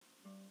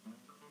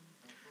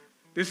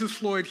This is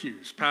Floyd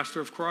Hughes,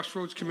 pastor of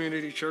Crossroads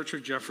Community Church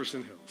of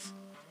Jefferson Hills.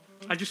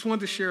 I just wanted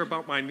to share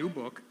about my new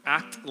book,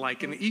 Act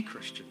Like an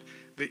E-Christian.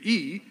 The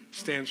E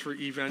stands for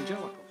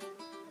evangelical.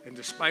 And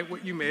despite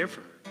what you may have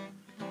heard,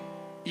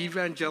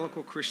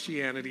 evangelical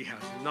Christianity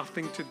has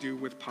nothing to do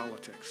with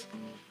politics.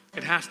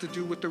 It has to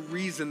do with the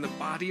reason the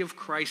body of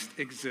Christ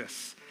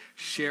exists,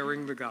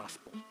 sharing the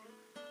gospel.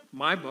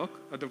 My book,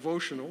 a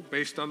devotional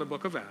based on the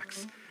book of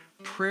Acts,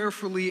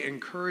 prayerfully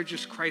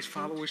encourages Christ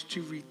followers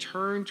to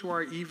return to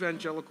our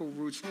evangelical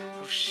roots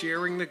of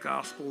sharing the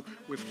gospel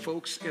with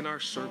folks in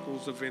our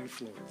circles of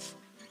influence.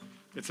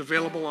 It's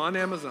available on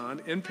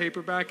Amazon in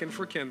paperback and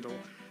for Kindle,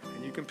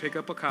 and you can pick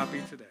up a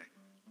copy today.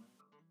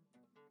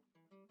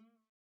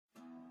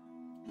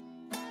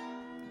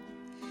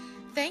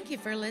 Thank you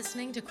for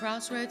listening to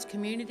Crossroads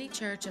Community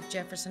Church of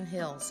Jefferson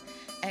Hills.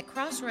 At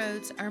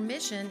Crossroads, our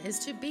mission is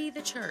to be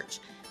the church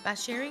by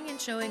sharing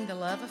and showing the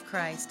love of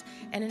Christ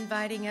and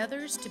inviting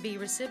others to be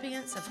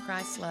recipients of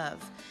Christ's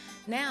love.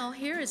 Now,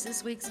 here is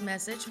this week's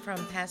message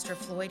from Pastor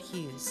Floyd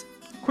Hughes.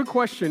 Quick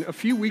question. A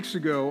few weeks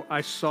ago,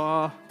 I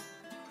saw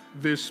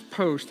this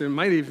post, and it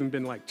might have even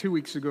been like 2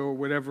 weeks ago or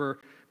whatever,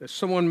 that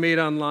someone made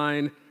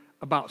online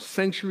about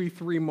Century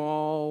 3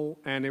 Mall,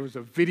 and there was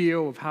a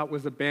video of how it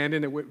was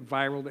abandoned. It went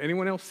viral.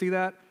 Anyone else see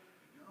that?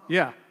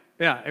 Yeah,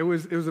 it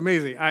was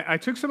amazing. I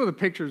took some of the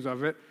pictures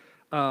of it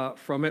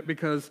from it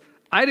because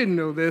I didn't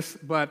know this,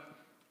 but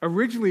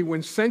originally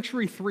when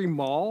Century 3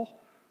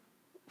 Mall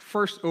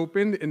first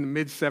opened in the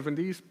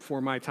mid-'70s, before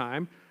my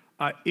time,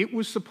 it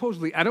was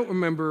supposedly, I don't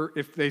remember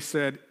if they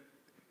said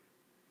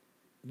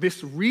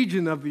this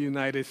region of the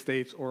United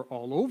States or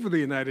all over the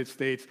United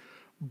States,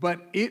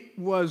 but it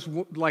was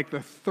like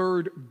the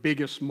third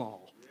biggest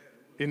mall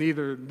in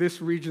either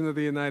this region of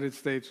the United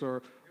States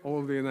or all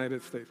of the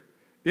United States.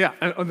 Yeah,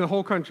 and the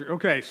whole country.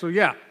 Okay, so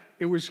yeah,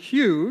 it was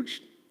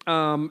huge.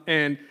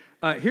 And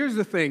here's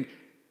the thing.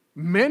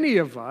 Many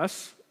of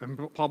us,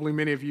 and probably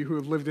many of you who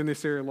have lived in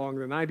this area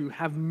longer than I do,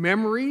 have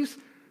memories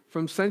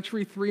from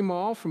Century 3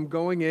 Mall, from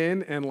going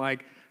in and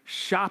like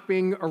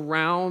shopping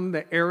around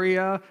the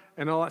area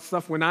and all that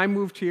stuff. When I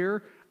moved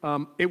here,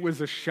 it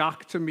was a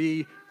shock to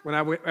me.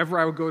 Whenever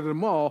I would go to the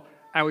mall,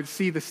 I would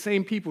see the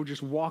same people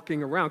just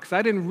walking around because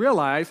I didn't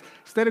realize,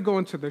 instead of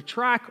going to the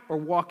track or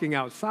walking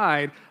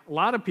outside, a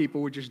lot of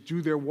people would just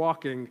do their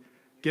walking,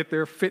 get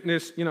their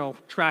fitness,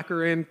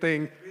 tracker in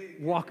thing,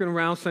 walking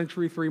around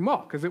Century 3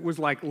 Mall because it was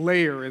like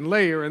layer and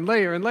layer and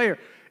layer and layer.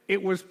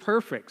 It was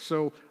perfect.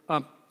 So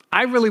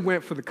I really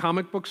went for the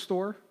comic book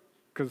store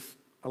because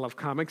I love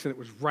comics and it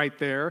was right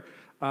there.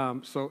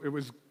 So it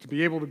was to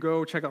be able to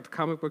go check out the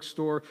comic book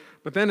store.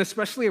 But then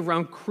especially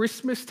around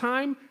Christmas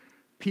time,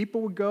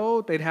 people would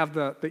go. They'd have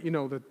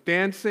the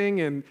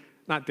dancing and,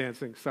 not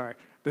dancing, sorry,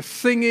 the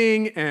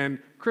singing and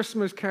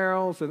Christmas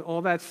carols and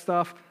all that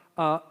stuff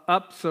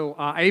up. So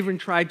I even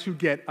tried to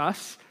get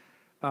us,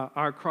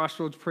 our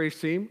Crossroads praise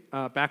team,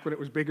 back when it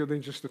was bigger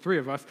than just the three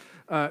of us,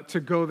 to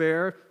go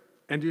there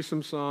and do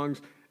some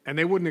songs. And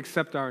they wouldn't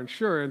accept our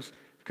insurance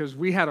because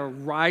we had a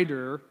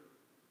rider.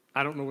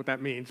 I don't know what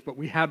that means, but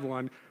we had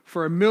one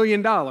for $1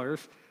 million.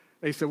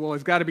 They said, well,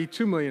 it's got to be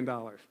 $2 million.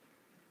 And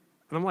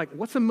I'm like,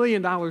 what's $1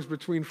 million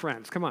between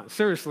friends? Come on,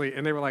 seriously.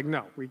 And they were like,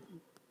 no, we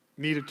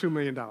needed $2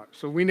 million.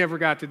 So we never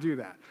got to do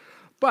that.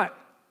 But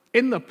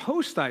in the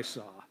post I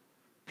saw,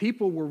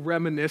 people were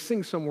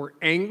reminiscing. Some were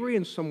angry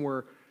and some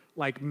were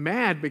like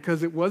mad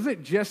because it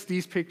wasn't just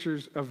these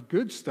pictures of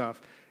good stuff.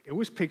 It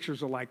was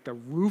pictures of like the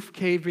roof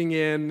caving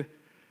in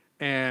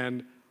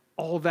and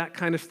all that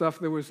kind of stuff.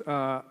 There was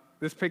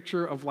this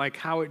picture of like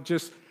how it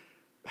just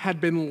had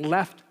been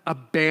left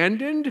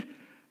abandoned.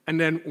 And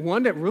then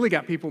one that really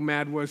got people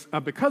mad was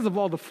because of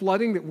all the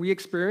flooding that we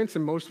experienced,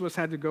 and most of us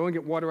had to go and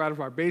get water out of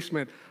our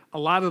basement, a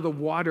lot of the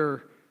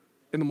water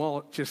in the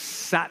mall just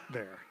sat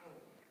there,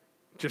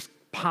 just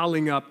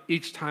piling up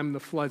each time the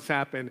floods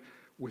happened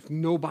with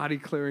nobody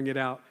clearing it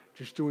out,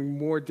 just doing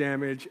more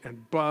damage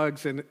and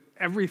bugs and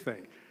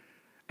everything.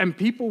 And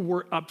people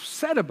were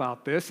upset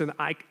about this, and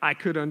I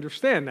could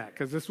understand that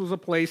because this was a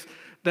place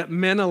that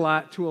meant a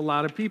lot to a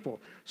lot of people.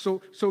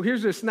 So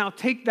here's this. Now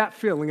take that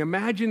feeling.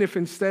 Imagine if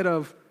instead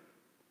of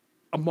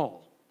a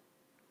mall,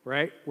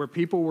 right, where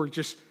people were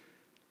just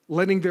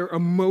letting their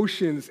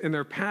emotions and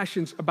their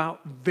passions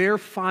about their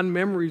fond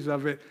memories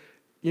of it,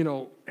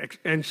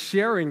 and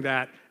sharing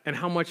that and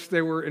how much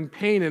they were in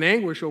pain and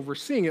anguish over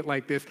seeing it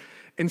like this.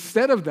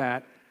 Instead of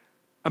that,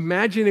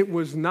 imagine it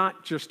was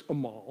not just a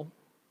mall,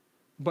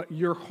 but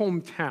your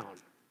hometown,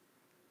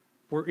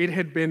 where it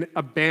had been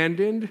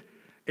abandoned,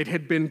 it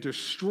had been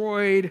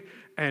destroyed,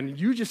 and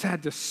you just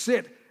had to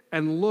sit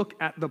and look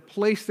at the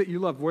place that you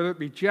love, whether it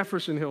be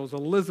Jefferson Hills,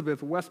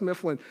 Elizabeth, West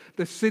Mifflin,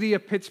 the city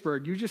of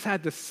Pittsburgh. You just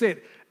had to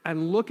sit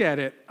and look at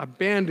it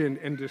abandoned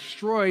and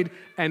destroyed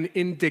and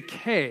in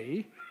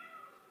decay,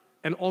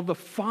 and all the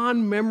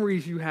fond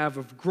memories you have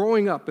of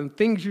growing up and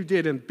things you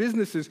did and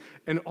businesses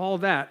and all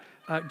that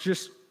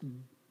just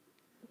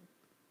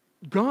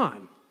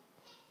gone.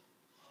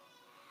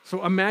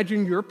 So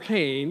imagine your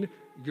pain,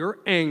 your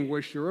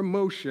anguish, your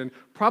emotion,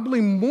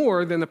 probably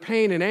more than the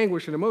pain and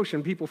anguish and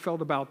emotion people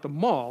felt about the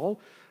mall,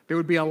 there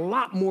would be a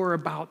lot more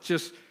about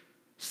just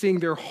seeing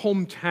their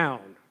hometown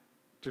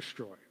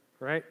destroyed,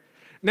 right?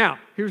 Now,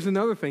 here's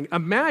another thing.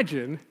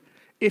 Imagine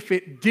if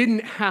it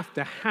didn't have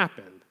to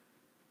happen,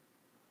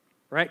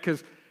 right?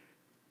 Because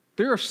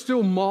there are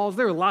still malls.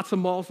 There are lots of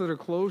malls that are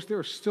closed. There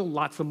are still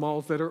lots of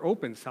malls that are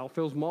open. South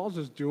Hills Malls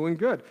is doing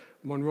good.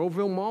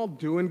 Monroeville Mall,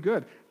 doing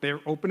good. They're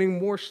opening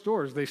more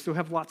stores. They still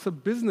have lots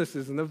of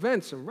businesses and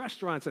events and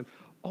restaurants and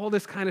all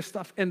this kind of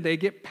stuff, and they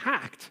get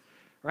packed,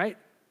 right?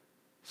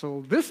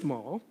 So this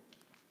mall,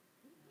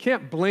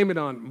 can't blame it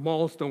on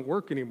malls don't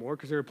work anymore,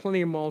 because there are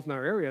plenty of malls in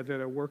our area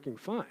that are working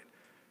fine.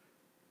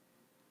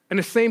 And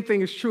the same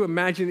thing is true.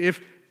 Imagine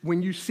if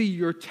when you see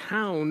your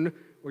town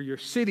or your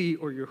city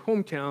or your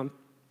hometown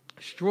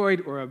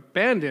destroyed or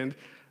abandoned,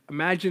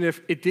 imagine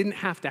if it didn't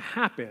have to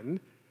happen.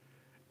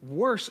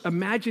 Worse,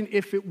 imagine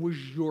if it was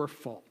your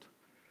fault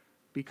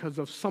because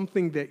of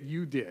something that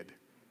you did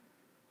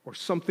or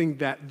something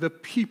that the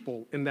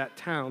people in that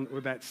town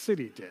or that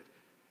city did.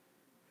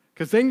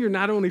 Because then you're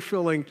not only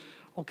feeling,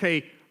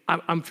 okay,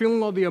 I'm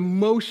feeling all the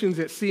emotions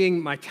at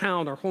seeing my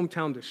town or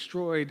hometown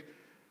destroyed,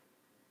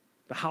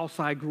 the house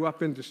I grew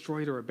up in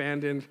destroyed or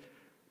abandoned,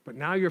 but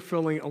now you're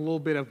feeling a little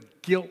bit of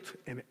guilt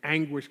and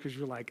anguish because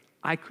you're like,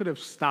 I could have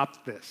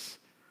stopped this,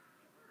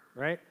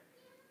 right?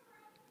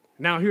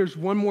 Now, here's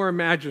one more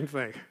imagine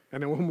thing,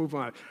 and then we'll move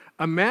on.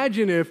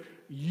 Imagine if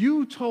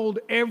you told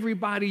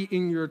everybody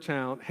in your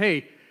town,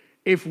 hey,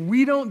 if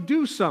we don't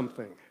do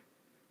something,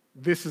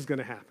 this is going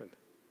to happen.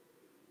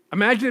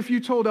 Imagine if you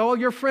told all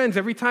your friends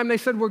every time they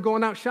said we're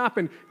going out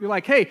shopping, you're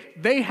like, hey,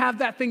 they have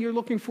that thing you're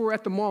looking for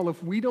at the mall.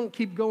 If we don't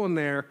keep going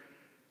there,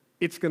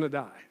 it's going to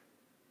die.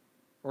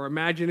 Or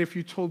imagine if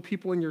you told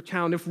people in your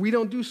town, if we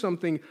don't do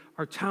something,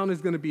 our town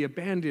is going to be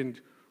abandoned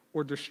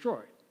or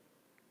destroyed.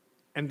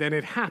 And then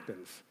it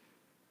happens.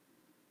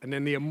 And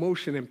then the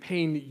emotion and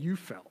pain that you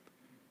felt.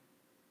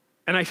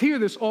 And I hear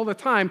this all the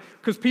time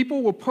because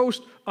people will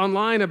post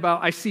online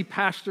about, I see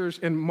pastors,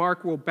 and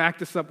Mark will back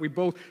this up. We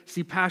both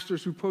see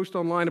pastors who post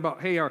online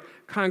about, hey, our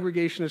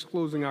congregation is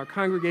closing. Our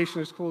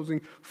congregation is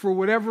closing for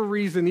whatever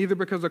reason, either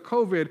because of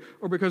COVID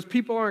or because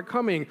people aren't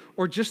coming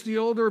or just the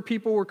older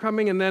people were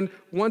coming. And then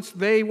once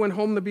they went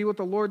home to be with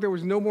the Lord, there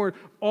was no more.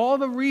 All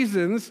the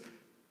reasons,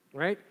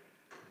 right?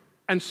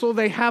 And so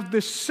they have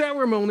this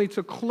ceremony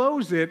to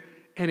close it,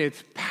 and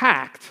it's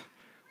packed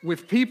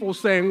with people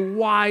saying,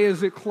 why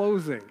is it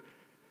closing?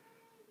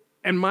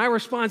 And my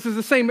response is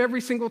the same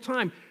every single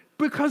time.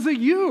 Because of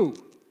you.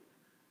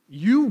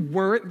 You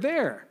weren't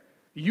there.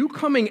 You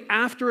coming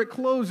after it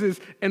closes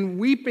and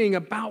weeping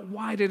about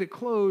why did it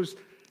close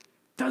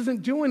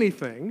doesn't do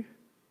anything.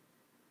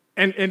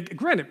 And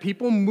granted,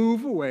 people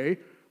move away,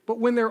 but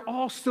when they're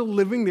all still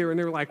living there and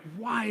they're like,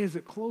 why is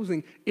it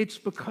closing? It's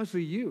because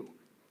of you.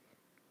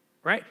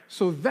 Right?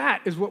 So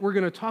that is what we're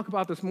going to talk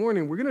about this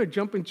morning. We're going to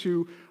jump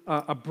into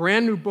a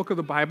brand new book of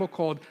the Bible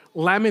called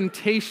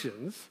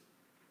Lamentations,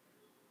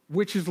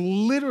 which is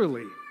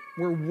literally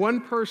where one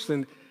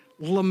person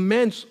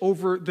laments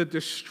over the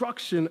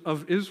destruction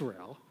of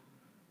Israel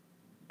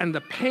and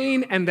the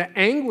pain and the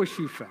anguish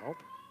he felt.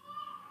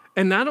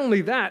 And not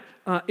only that,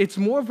 it's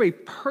more of a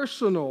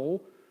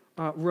personal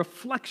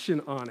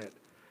reflection on it,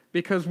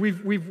 because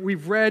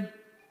we've read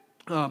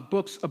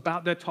books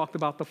about that talked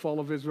about the fall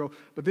of Israel,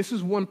 but this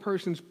is one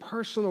person's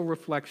personal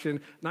reflection,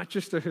 not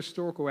just the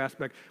historical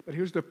aspect, but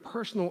here's the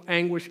personal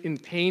anguish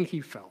and pain he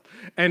felt.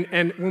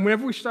 And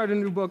whenever we start a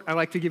new book, I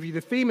like to give you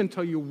the theme and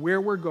tell you where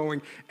we're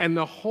going, and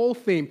the whole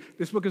theme.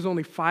 This book is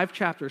only 5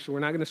 chapters, so we're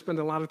not going to spend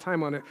a lot of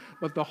time on it,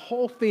 but the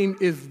whole theme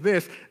is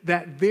this,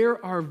 that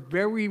there are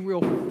very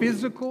real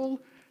physical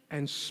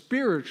and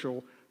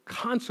spiritual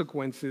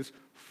consequences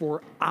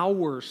for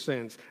our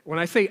sins. When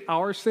I say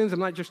our sins, I'm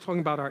not just talking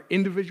about our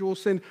individual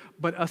sin,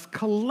 but us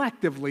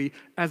collectively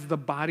as the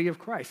body of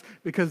Christ.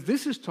 Because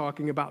this is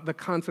talking about the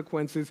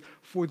consequences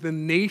for the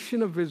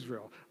nation of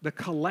Israel, the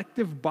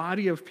collective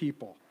body of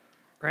people,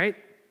 right?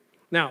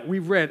 Now,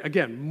 we've read,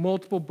 again,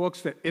 multiple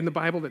books that in the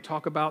Bible that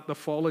talk about the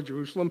fall of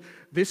Jerusalem.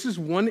 This is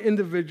one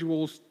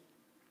individual's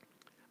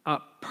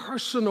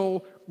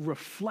personal,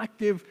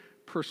 reflective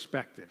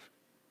perspective,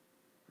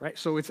 right?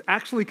 So it's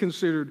actually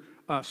considered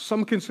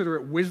some consider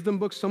it wisdom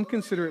books, some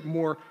consider it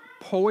more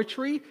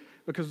poetry,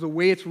 because the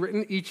way it's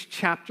written, each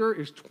chapter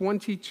is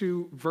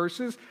 22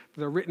 verses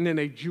that are written in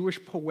a Jewish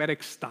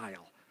poetic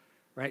style,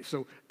 right?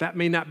 So that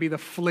may not be the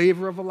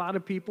flavor of a lot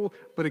of people,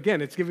 but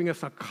again, it's giving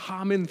us a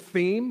common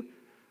theme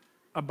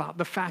about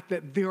the fact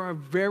that there are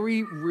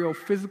very real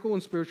physical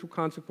and spiritual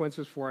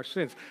consequences for our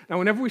sins. Now,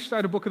 whenever we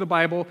start a book of the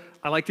Bible,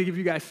 I like to give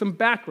you guys some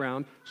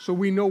background so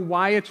we know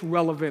why it's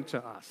relevant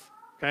to us,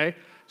 okay?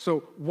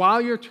 So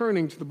while you're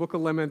turning to the book of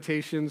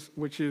Lamentations,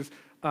 which is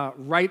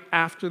right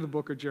after the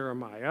book of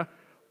Jeremiah,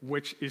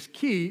 which is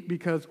key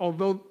because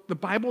although the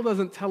Bible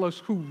doesn't tell us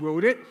who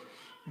wrote it,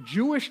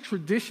 Jewish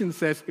tradition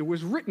says it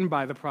was written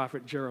by the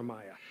prophet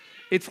Jeremiah.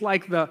 It's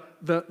like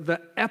the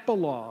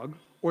epilogue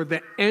or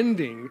the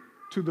ending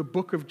to the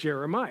book of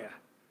Jeremiah,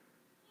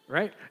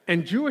 right?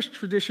 And Jewish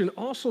tradition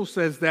also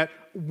says that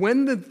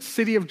when the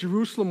city of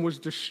Jerusalem was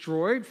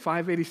destroyed,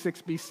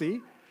 586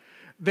 BC,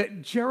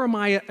 that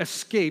Jeremiah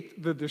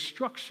escaped the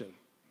destruction.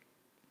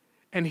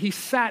 And he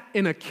sat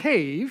in a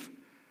cave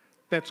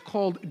that's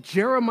called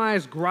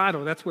Jeremiah's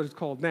Grotto. That's what it's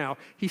called now.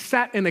 He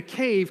sat in a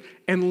cave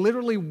and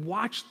literally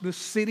watched the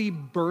city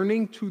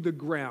burning to the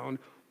ground,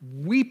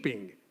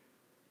 weeping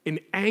in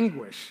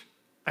anguish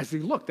as he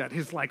looked at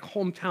his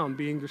hometown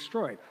being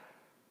destroyed.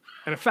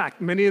 And in fact,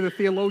 many of the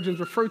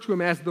theologians refer to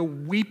him as the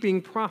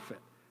weeping prophet.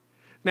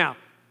 Now,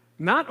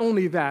 not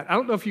only that, I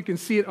don't know if you can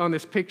see it on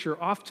this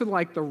picture, off to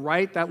the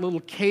right, that little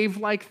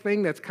cave-like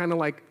thing that's kind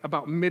of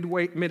about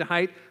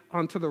mid-height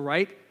onto the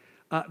right,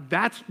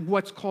 that's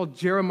what's called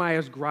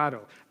Jeremiah's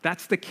Grotto.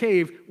 That's the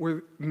cave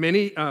where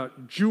many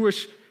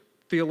Jewish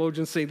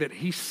theologians say that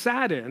he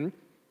sat in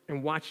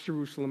and watched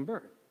Jerusalem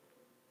burn.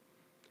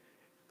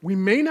 We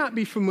may not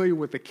be familiar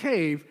with the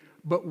cave,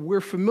 but we're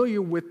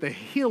familiar with the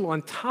hill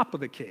on top of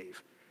the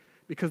cave,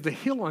 because the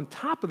hill on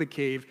top of the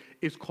cave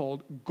is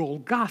called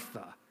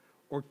Golgotha,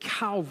 or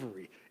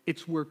Calvary.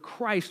 It's where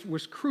Christ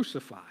was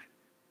crucified.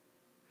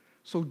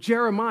 So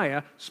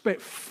Jeremiah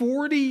spent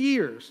 40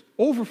 years,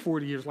 over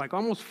 40 years,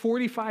 almost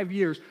 45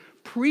 years,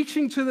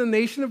 preaching to the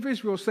nation of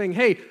Israel, saying,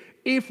 hey,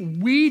 if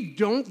we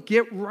don't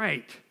get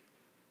right,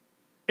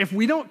 if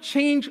we don't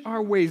change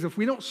our ways, if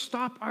we don't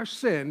stop our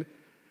sin,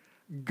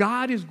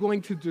 God is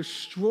going to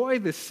destroy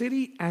the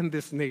city and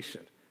this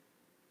nation.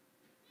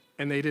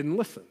 And they didn't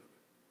listen.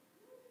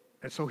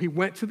 And so he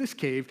went to this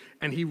cave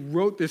and he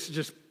wrote this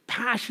just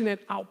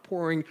passionate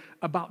outpouring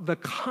about the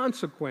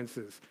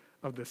consequences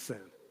of the sin.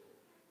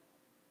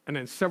 And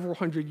then several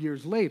hundred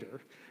years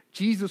later,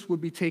 Jesus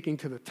would be taken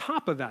to the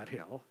top of that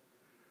hill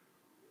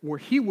where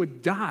he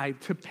would die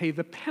to pay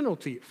the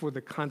penalty for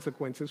the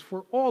consequences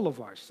for all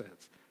of our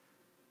sins.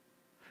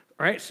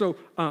 All right, so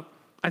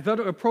I thought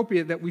it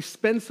appropriate that we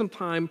spend some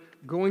time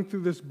going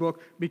through this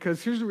book,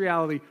 because here's the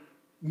reality.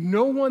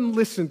 No one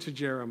listened to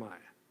Jeremiah.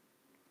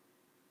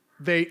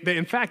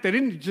 In fact, they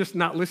didn't just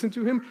not listen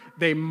to him.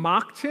 They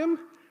mocked him.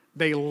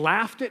 They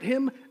laughed at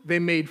him. They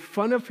made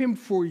fun of him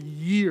for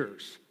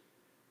years.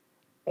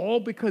 All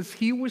because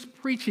he was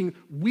preaching,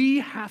 we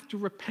have to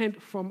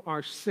repent from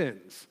our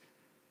sins.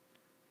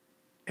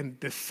 And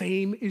the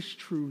same is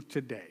true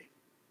today.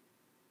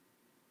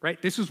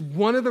 Right? This is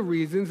one of the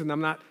reasons, and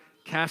I'm not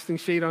casting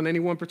shade on any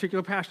one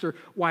particular pastor,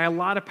 why a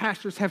lot of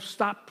pastors have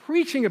stopped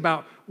preaching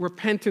about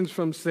repentance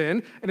from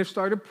sin and have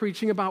started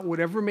preaching about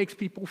whatever makes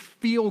people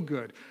feel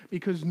good.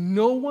 Because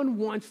no one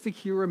wants to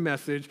hear a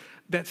message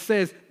that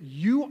says,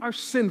 you are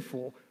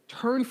sinful,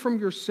 turn from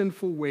your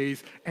sinful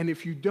ways, and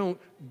if you don't,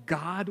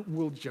 God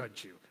will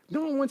judge you.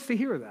 No one wants to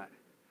hear that.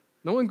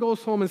 No one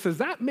goes home and says,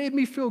 that made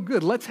me feel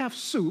good. Let's have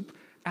soup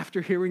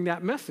after hearing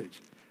that message,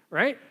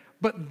 right?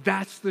 But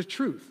that's the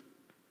truth.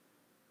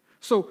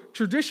 So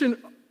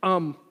tradition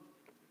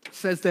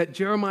says that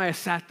Jeremiah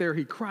sat there,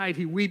 he cried,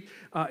 he wept,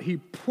 he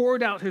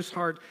poured out his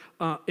heart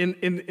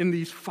in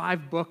these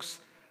 5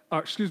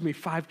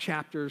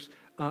 chapters,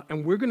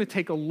 and we're going to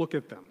take a look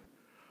at them.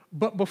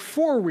 But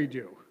before we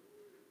do,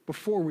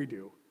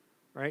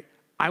 right,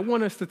 I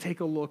want us to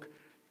take a look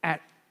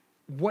at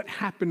what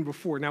happened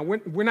before. Now,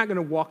 we're not going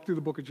to walk through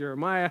the book of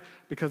Jeremiah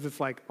because it's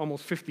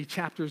almost 50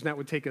 chapters, and that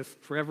would take us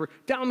forever.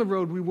 Down the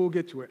road, we will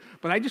get to it.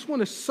 But I just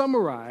want to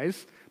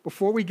summarize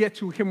before we get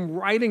to him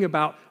writing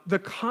about the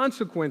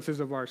consequences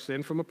of our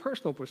sin from a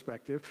personal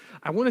perspective.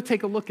 I want to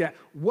take a look at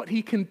what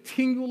he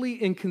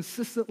continually and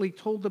consistently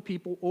told the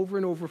people over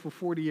and over for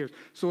 40 years.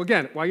 So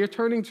again, while you're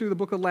turning to the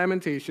book of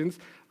Lamentations,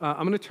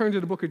 I'm going to turn to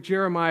the book of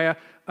Jeremiah,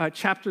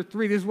 chapter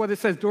 3. This is what it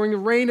says. During the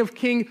reign of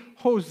King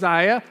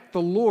Hosea,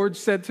 the Lord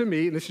said to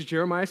me, and this is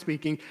Jeremiah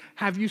speaking,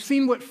 have you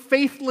seen what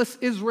faithless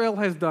Israel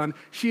has done?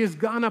 She has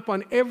gone up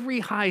on every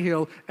high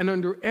hill and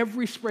under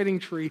every spreading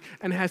tree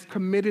and has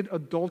committed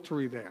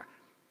adultery there.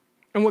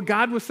 And what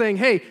God was saying,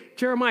 hey,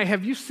 Jeremiah,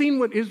 have you seen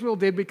what Israel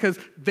did? Because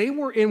they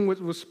were in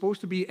what was supposed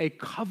to be a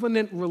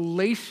covenant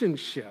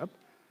relationship.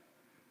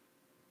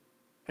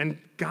 And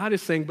God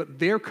is saying, but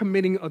they're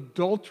committing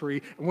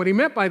adultery. And what he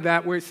meant by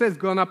that, where it says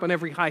gone up on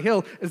every high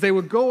hill, is they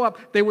would go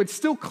up, they would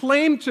still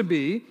claim to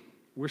be,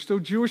 we're still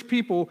Jewish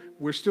people,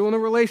 we're still in a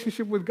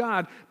relationship with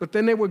God, but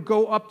then they would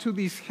go up to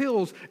these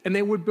hills and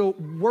they would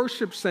build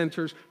worship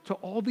centers to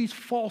all these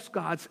false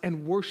gods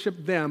and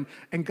worship them.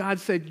 And God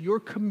said, you're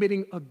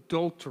committing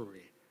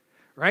adultery,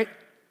 right?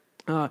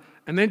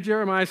 And then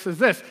Jeremiah says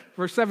this,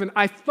 verse 7,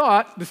 I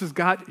thought, this is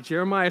God,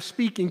 Jeremiah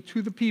speaking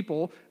to the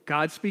people,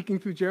 God speaking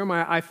through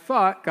Jeremiah, I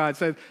thought, God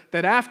said,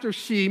 that after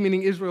she,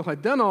 meaning Israel,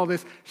 had done all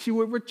this, she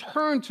would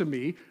return to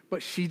me,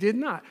 but she did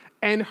not.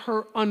 And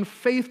her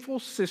unfaithful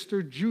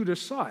sister Judah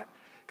saw it.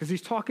 Because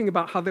he's talking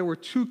about how there were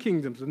 2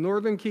 kingdoms, the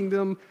northern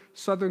kingdom,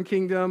 southern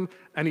kingdom,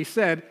 and he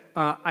said,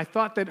 I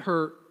thought that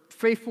her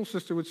faithful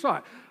sister would saw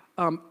it.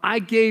 I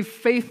gave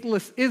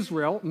faithless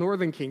Israel,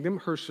 northern kingdom,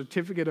 her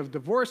certificate of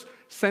divorce,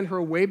 sent her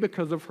away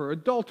because of her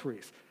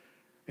adulteries.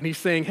 And he's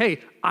saying, hey,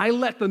 I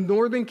let the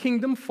northern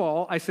kingdom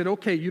fall. I said,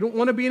 okay, you don't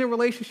want to be in a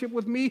relationship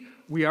with me?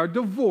 We are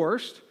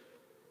divorced.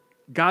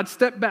 God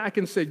stepped back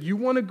and said, you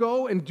want to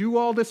go and do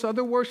all this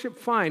other worship?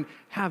 Fine,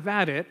 have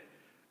at it,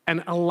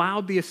 and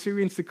allowed the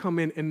Assyrians to come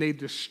in, and they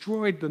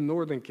destroyed the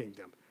northern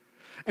kingdom.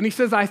 And he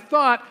says, I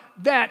thought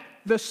that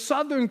the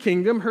southern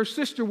kingdom, her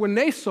sister, when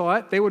they saw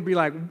it, they would be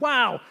like,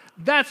 wow,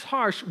 that's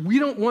harsh. We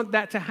don't want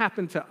that to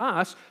happen to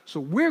us, so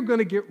we're going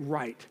to get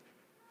right.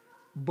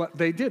 But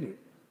they didn't.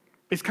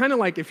 It's kind of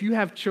like if you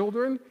have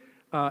children,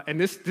 and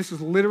this is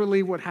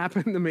literally what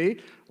happened to me.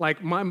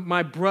 Like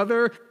my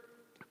brother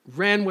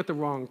ran with the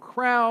wrong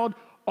crowd,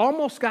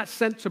 almost got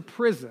sent to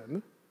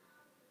prison,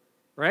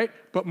 right?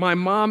 But my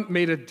mom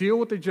made a deal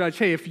with the judge.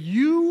 Hey, if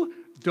you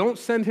don't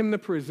send him to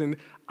prison,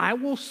 I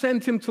will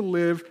send him to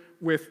live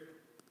with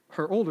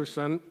her older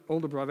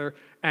brother,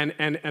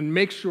 and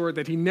make sure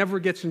that he never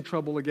gets in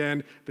trouble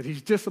again, that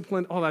he's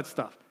disciplined, all that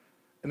stuff.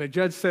 And the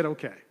judge said,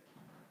 okay.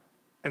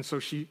 And so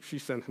she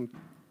sent him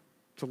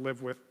to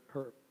live with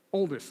her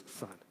oldest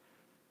son.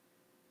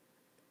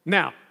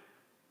 Now,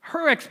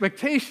 her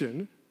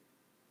expectation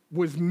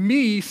was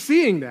me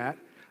seeing that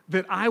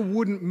I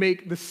wouldn't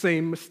make the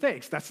same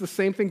mistakes. That's the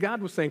same thing God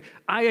was saying.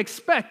 I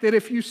expect that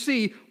if you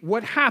see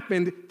what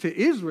happened to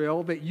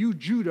Israel, that you,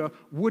 Judah,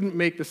 wouldn't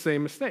make the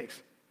same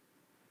mistakes.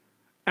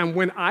 And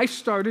when I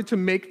started to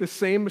make the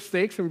same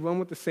mistakes and run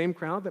with the same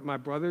crowd that my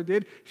brother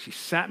did, she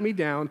sat me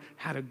down,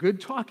 had a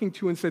good talking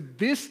to, and said,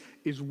 this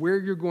is where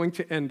you're going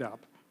to end up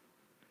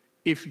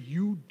if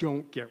you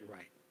don't get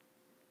right.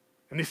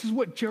 And this is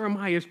what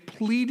Jeremiah is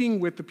pleading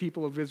with the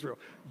people of Israel.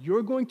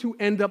 You're going to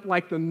end up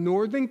like the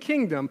northern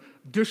kingdom,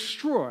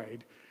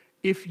 destroyed,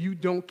 if you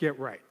don't get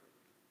right.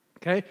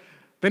 Okay?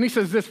 Then he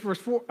says this,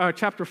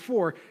 chapter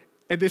 4,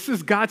 and this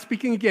is God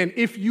speaking again.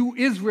 If you,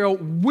 Israel,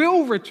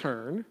 will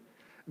return,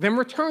 then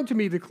return to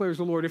me, declares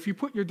the Lord. If you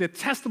put your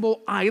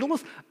detestable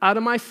idols out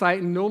of my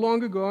sight and no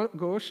longer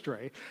go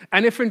astray,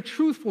 and if in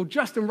truthful,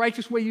 just, and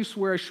righteous way you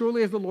swear, as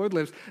surely as the Lord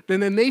lives, then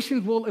the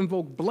nations will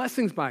invoke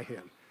blessings by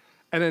him,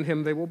 and in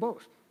him they will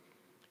boast.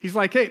 He's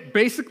like, hey,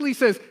 basically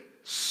says,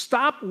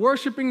 stop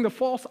worshiping the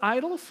false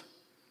idols,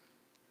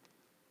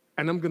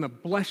 and I'm going to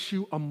bless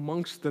you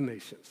amongst the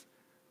nations.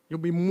 You'll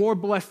be more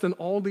blessed than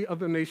all the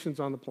other nations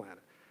on the planet.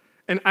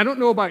 And I don't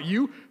know about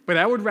you, but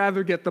I would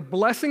rather get the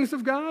blessings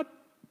of God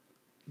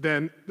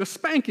than the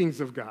spankings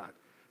of God,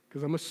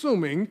 because I'm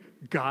assuming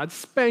God's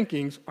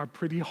spankings are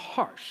pretty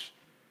harsh,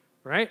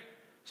 right?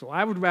 So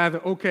I would rather,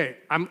 okay,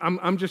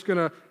 I'm just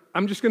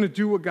gonna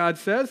do what God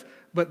says,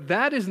 but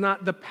that is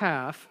not the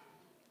path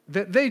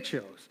that they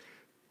chose.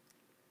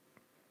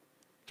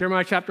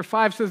 Jeremiah chapter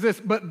 5 says this,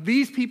 but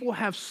these people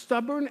have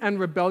stubborn and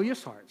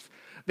rebellious hearts.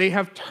 They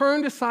have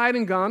turned aside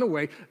and gone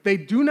away. They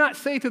do not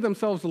say to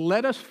themselves,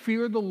 let us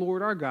fear the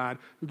Lord our God,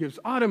 who gives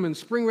autumn and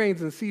spring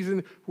rains in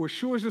season, who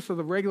assures us of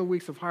the regular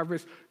weeks of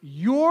harvest.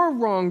 Your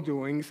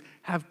wrongdoings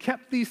have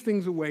kept these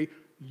things away.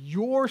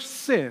 Your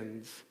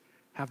sins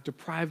have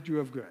deprived you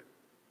of good.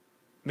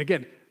 And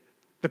again,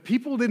 the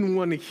people didn't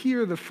want to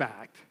hear the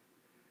fact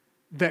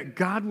that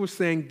God was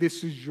saying,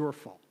 this is your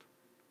fault.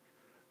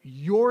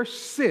 Your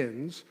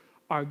sins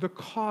are the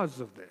cause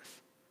of this.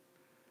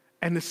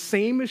 And the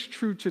same is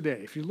true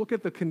today. If you look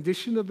at the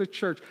condition of the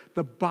church,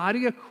 the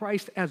body of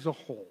Christ as a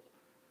whole,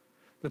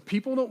 the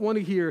people don't want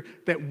to hear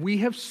that we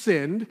have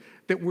sinned,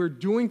 that we're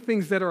doing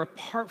things that are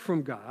apart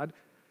from God.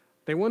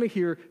 They want to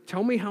hear,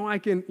 tell me how I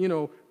can,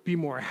 be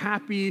more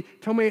happy.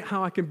 Tell me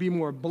how I can be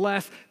more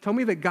blessed. Tell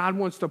me that God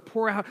wants to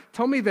pour out.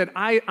 Tell me that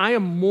I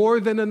am more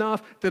than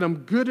enough, that I'm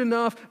good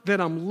enough, that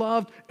I'm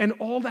loved. And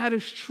all that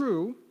is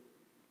true.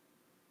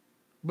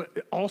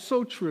 But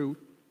also true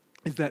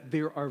is that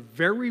there are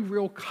very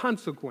real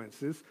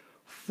consequences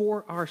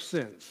for our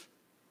sins.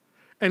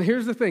 And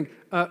here's the thing.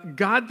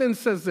 God then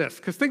says this,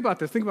 because think about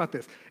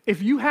this.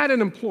 If you had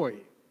an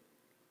employee,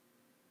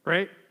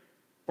 right,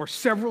 or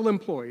several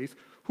employees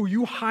who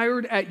you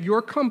hired at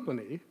your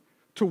company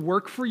to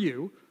work for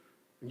you,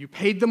 and you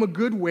paid them a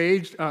good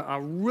wage,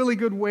 a really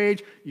good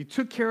wage, you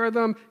took care of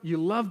them, you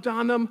loved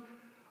on them,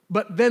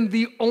 but then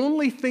the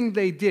only thing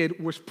they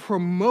did was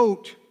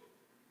promote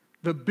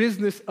the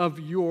business of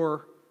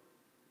your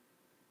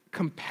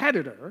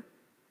competitor,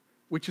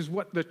 which is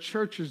what the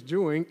church is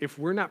doing. If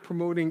we're not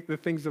promoting the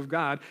things of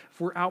God,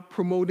 if we're out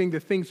promoting the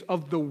things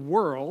of the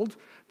world,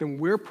 then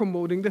we're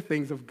promoting the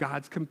things of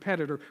God's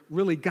competitor,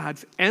 really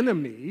God's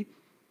enemy.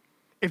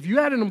 If you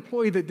had an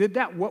employee that did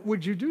that, what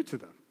would you do to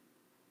them?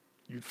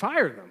 You'd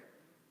fire them.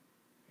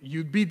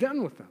 You'd be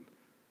done with them.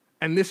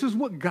 And this is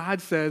what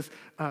God says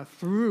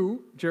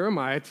through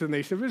Jeremiah to the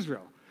nation of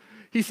Israel.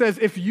 He says,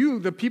 if you,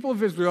 the people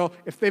of Israel,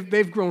 if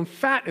they've grown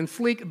fat and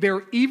sleek,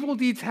 their evil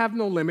deeds have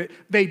no limit,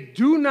 they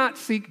do not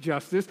seek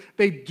justice,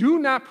 they do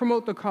not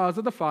promote the cause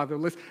of the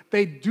fatherless,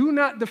 they do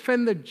not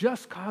defend the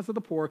just cause of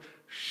the poor,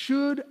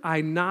 should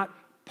I not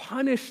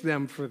punish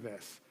them for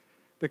this,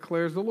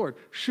 declares the Lord?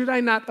 Should I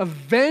not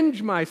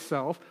avenge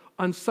myself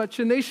on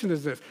such a nation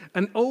as this?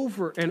 And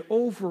over and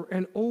over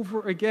and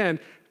over again,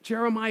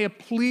 Jeremiah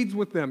pleads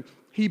with them.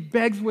 He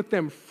begs with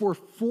them for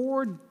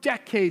 4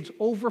 decades,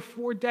 over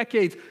 4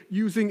 decades,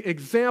 using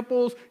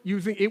examples,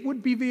 it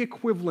would be the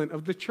equivalent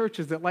of the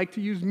churches that like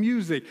to use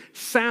music,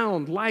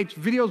 sound, lights,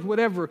 videos,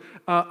 whatever,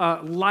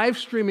 live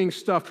streaming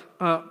stuff,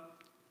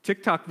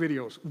 TikTok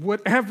videos,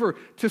 whatever,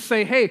 to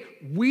say, hey,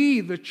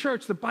 we, the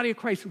church, the body of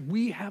Christ,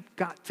 we have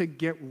got to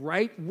get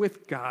right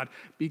with God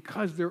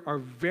because there are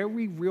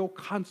very real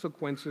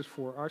consequences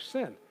for our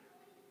sin.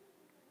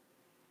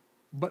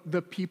 But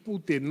the people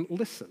didn't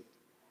listen.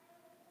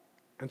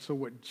 And so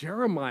what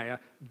Jeremiah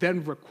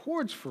then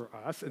records for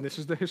us, and this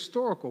is the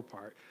historical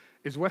part,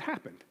 is what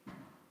happened.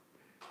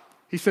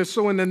 He says,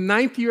 so in the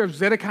 9th year of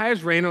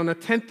Zedekiah's reign, on the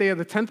 10th day of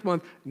the 10th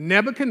month,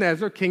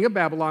 Nebuchadnezzar, king of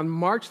Babylon,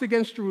 marched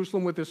against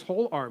Jerusalem with his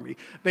whole army.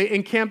 They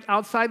encamped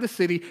outside the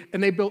city,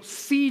 and they built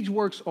siege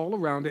works all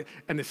around it,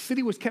 and the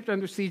city was kept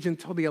under siege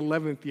until the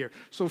 11th year.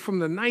 So from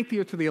the 9th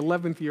year to the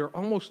 11th year,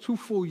 almost 2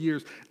 full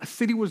years, a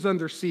city was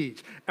under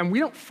siege. And we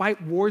don't fight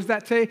wars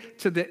that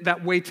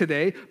way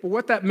today, but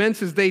what that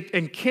meant is they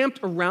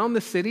encamped around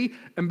the city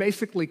and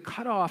basically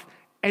cut off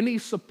any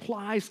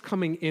supplies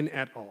coming in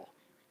at all.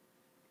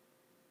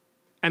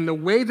 And the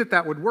way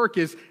that would work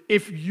is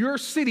if your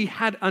city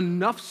had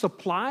enough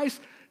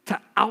supplies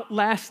to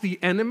outlast the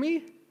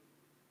enemy,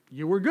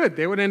 you were good.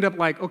 They would end up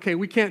like, okay,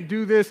 we can't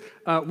do this.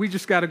 We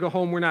just got to go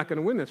home. We're not going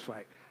to win this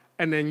fight.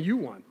 And then you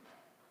won.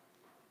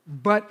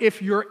 But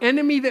if your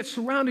enemy that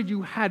surrounded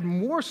you had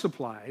more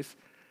supplies,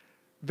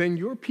 then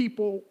your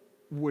people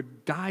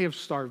would die of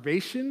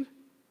starvation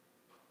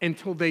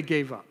until they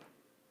gave up.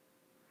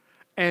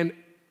 And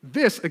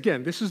this,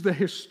 again, this is the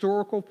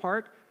historical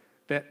part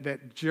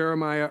that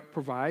Jeremiah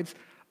provides.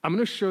 I'm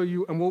going to show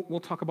you, and we'll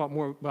talk about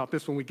more about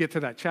this when we get to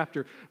that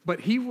chapter,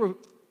 but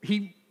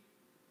he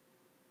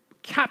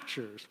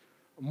captures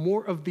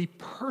more of the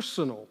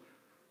personal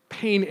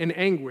pain and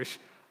anguish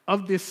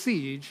of this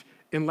siege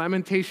in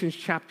Lamentations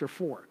chapter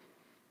 4.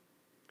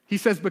 He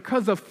says,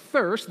 because of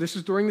thirst, this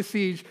is during the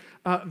siege,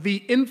 the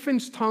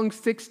infant's tongue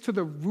sticks to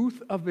the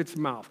roof of its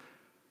mouth.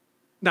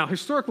 Now,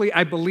 historically,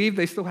 I believe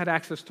they still had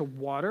access to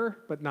water,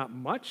 but not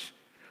much.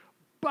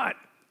 But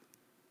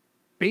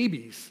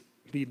babies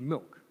need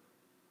milk.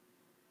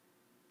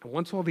 And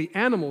once all the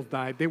animals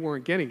died, they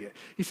weren't getting it.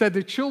 He said,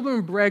 the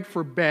children beg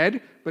for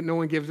bread, but no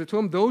one gives it to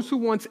them. Those who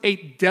once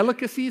ate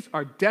delicacies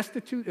are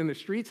destitute in the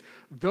streets.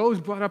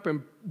 Those brought up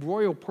in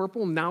royal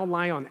purple now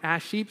lie on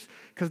ash heaps,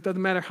 because it doesn't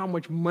matter how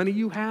much money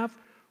you have.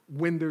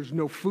 When there's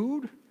no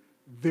food,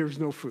 there's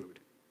no food.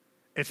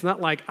 It's not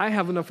like I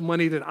have enough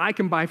money that I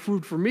can buy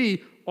food for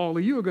me. All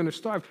of you are going to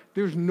starve.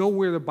 There's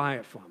nowhere to buy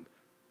it from.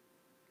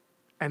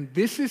 And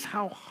this is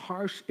how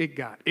harsh it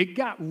got. It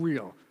got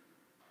real.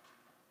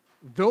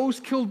 Those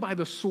killed by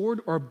the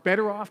sword are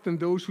better off than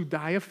those who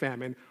die of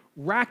famine.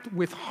 Racked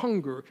with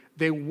hunger,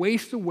 they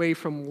waste away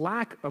from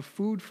lack of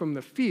food from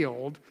the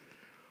field.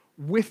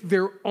 With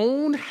their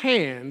own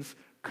hands,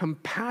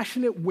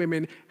 compassionate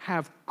women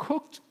have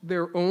cooked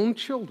their own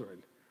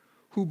children,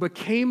 who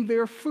became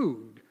their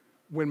food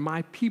when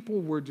my people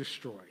were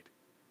destroyed.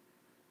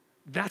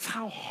 That's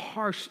how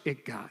harsh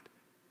it got.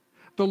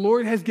 The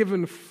Lord has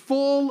given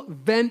full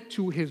vent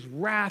to his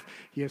wrath.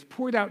 He has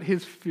poured out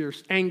his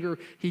fierce anger.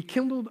 He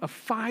kindled a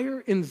fire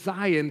in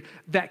Zion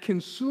that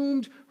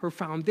consumed her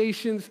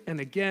foundations. And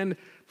again,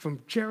 from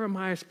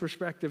Jeremiah's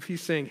perspective,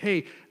 he's saying,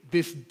 hey,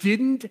 this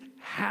didn't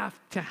have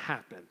to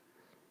happen.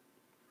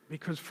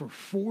 Because for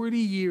 40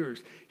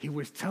 years, he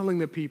was telling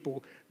the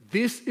people,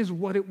 this is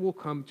what it will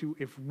come to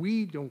if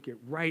we don't get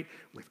right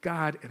with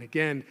God. And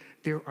again,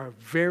 there are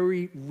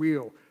very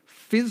real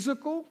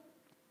physical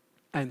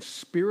and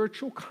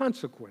spiritual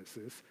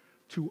consequences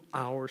to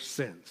our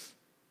sins.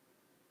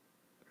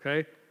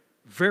 Okay?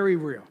 Very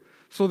real.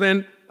 So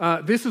then,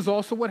 this is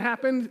also what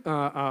happened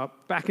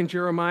back in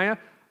Jeremiah.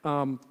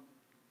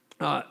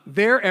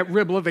 There at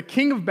Riblah, the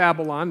king of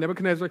Babylon,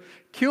 Nebuchadnezzar,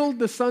 killed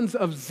the sons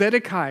of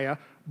Zedekiah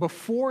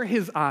before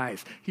his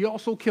eyes. He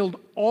also killed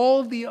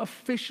all the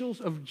officials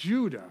of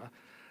Judah.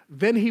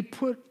 Then he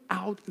put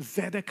out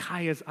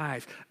Zedekiah's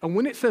eyes. And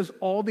when it says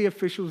all the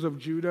officials of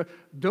Judah,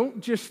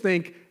 don't just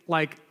think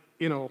like,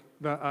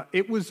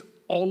 it was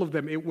all of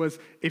them. It was,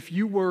 if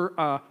you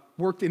were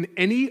worked in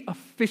any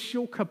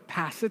official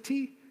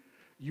capacity,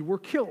 you were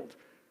killed.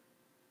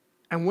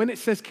 And when it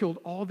says killed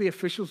all the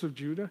officials of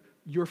Judah,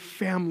 your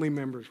family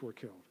members were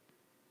killed.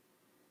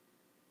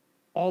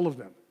 All of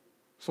them.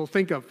 So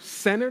think of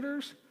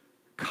senators,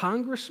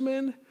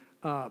 congressmen,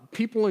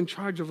 people in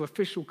charge of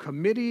official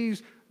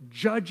committees,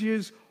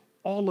 judges,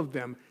 all of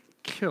them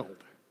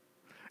killed.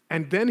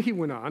 And then he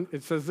went on,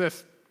 it says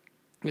this,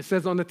 it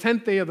says, on the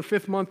 10th day of the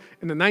 5th month,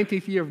 in the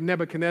 19th year of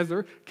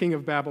Nebuchadnezzar, king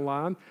of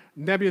Babylon,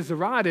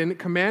 Nebuzaradan,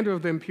 commander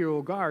of the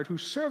imperial guard, who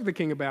served the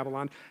king of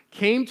Babylon,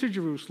 came to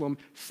Jerusalem,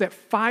 set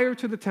fire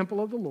to the temple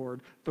of the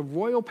Lord, the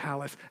royal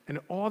palace, and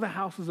all the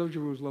houses of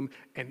Jerusalem,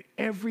 and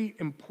every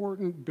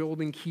important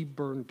building he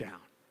burned down.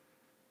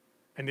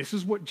 And this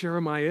is what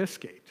Jeremiah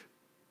escaped.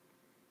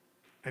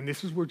 And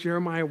this is where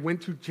Jeremiah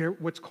went to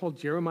what's called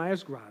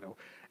Jeremiah's grotto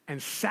and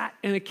sat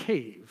in a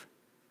cave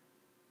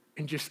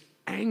and just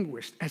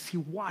anguished as he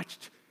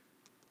watched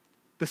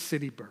the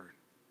city burn.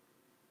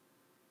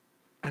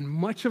 And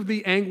much of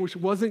the anguish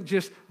wasn't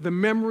just the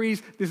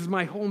memories, this is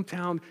my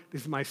hometown,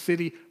 this is my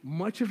city.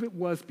 Much of it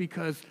was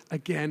because,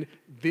 again,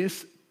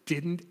 this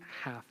didn't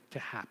have to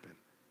happen,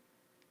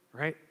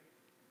 right?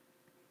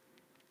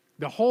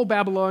 The whole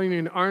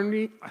Babylonian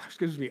army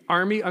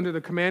under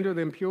the commander of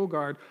the imperial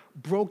guard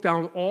broke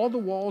down all the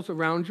walls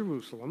around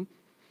Jerusalem.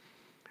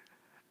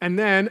 And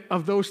then,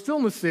 of those still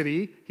in the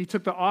city, he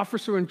took the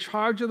officer in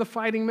charge of the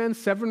fighting men,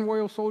 7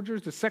 royal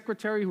soldiers, the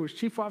secretary who was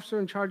chief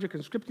officer in charge of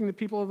conscripting the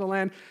people of the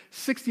land,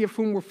 60 of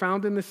whom were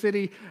found in the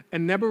city,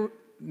 and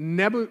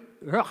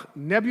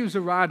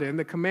Nebuzaradan,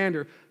 the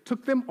commander,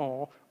 took them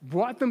all,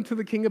 brought them to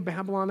the king of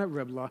Babylon at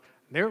Riblah.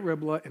 There at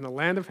Riblah, in the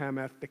land of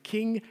Hamath, the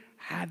king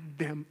had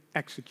them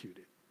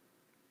executed.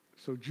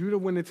 So Judah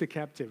went into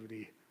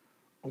captivity,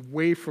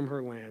 away from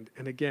her land.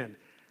 And again,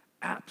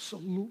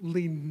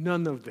 absolutely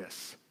none of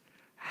this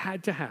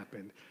had to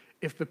happen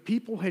if the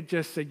people had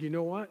just said, you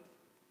know what?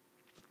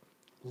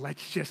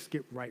 Let's just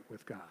get right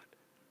with God.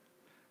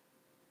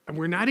 And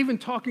we're not even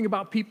talking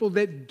about people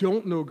that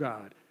don't know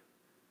God.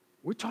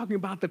 We're talking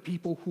about the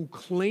people who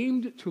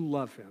claimed to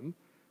love him,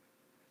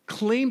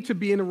 claimed to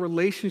be in a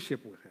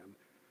relationship with him,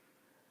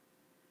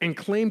 and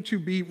claimed to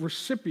be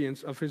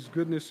recipients of his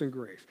goodness and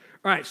grace.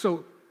 All right,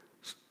 so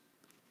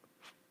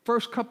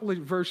first couple of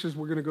verses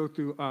we're going to go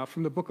through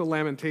from the book of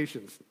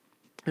Lamentations.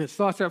 And it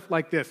starts off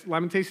like this.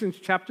 Lamentations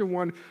chapter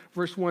 1,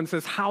 verse 1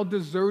 says, "How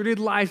deserted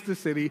lies the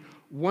city,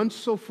 once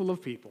so full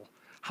of people.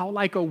 How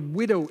like a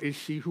widow is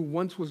she who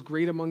once was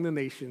great among the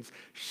nations.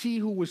 She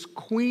who was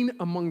queen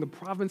among the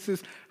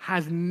provinces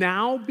has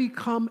now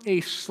become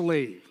a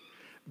slave."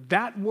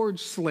 That word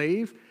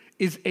slave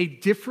is a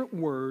different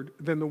word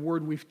than the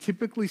word we've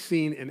typically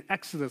seen in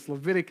Exodus,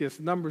 Leviticus,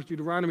 Numbers,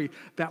 Deuteronomy.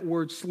 That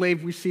word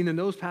slave we've seen in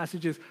those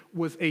passages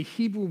was a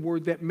Hebrew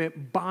word that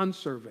meant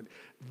bondservant.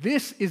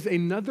 This is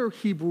another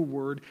Hebrew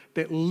word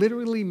that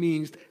literally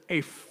means a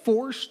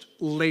forced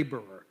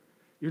laborer.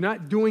 You're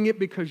not doing it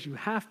because you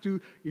have to.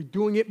 You're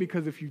doing it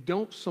because if you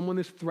don't, someone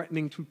is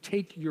threatening to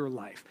take your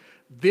life.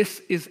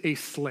 This is a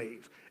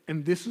slave,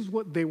 and this is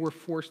what they were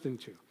forced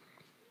into.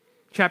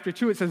 Chapter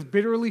 2, it says,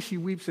 "Bitterly she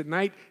weeps at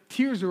night.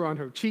 Tears are on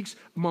her cheeks.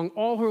 Among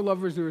all her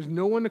lovers, there is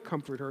no one to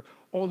comfort her.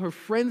 All her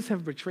friends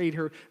have betrayed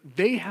her.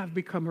 They have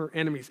become her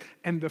enemies."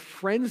 And the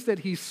friends that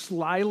he's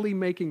slyly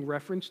making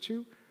reference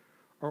to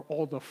are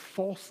all the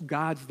false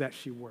gods that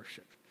she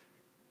worshiped.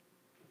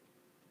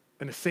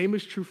 And the same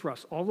is true for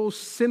us. All those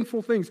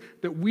sinful things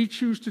that we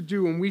choose to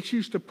do and we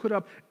choose to put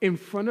up in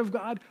front of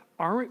God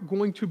aren't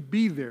going to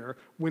be there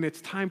when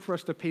it's time for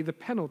us to pay the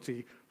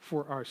penalty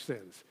for our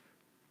sins.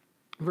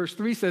 Verse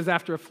 3 says,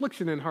 "After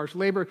affliction and harsh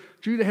labor,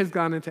 Judah has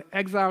gone into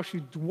exile.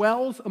 She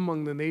dwells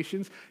among the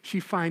nations. She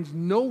finds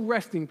no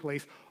resting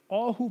place.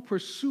 All who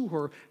pursue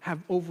her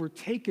have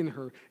overtaken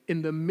her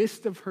in the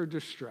midst of her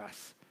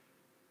distress.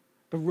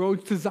 The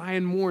roads to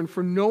Zion mourn,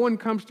 for no one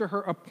comes to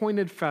her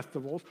appointed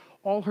festivals.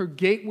 All her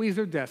gateways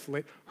are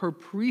desolate. Her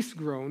priests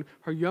groan,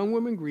 her young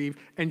women grieve,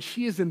 and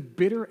she is in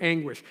bitter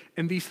anguish."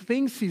 And these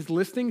things he's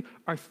listing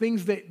are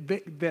things that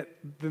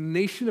the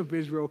nation of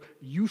Israel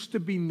used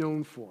to be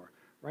known for.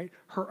 Right?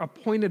 Her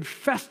appointed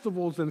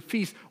festivals and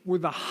feasts were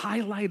the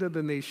highlight of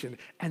the nation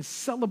and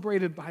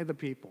celebrated by the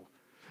people.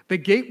 The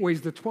gateways,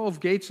 the 12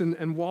 gates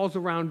and walls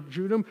around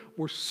Judah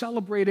were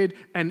celebrated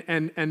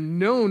and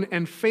known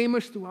and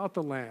famous throughout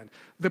the land.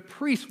 The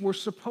priests were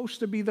supposed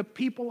to be the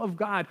people of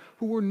God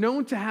who were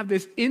known to have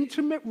this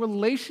intimate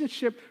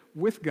relationship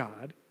with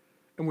God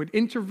and would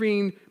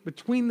intervene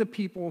between the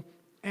people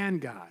and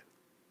God.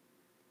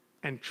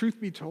 And truth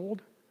be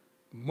told,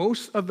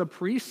 most of the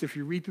priests, if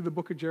you read through the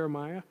book of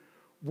Jeremiah,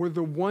 were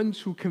the ones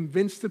who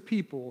convinced the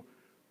people,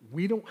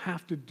 we don't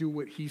have to do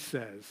what he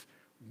says.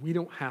 We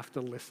don't have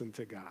to listen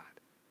to God.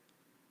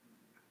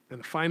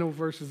 And the final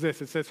verse is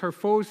this. It says, "Her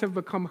foes have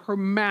become her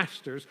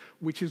masters,"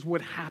 which is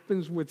what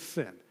happens with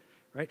sin.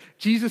 Right?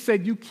 Jesus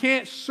said you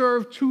can't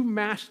serve 2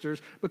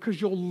 masters because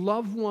you'll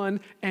love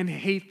one and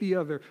hate the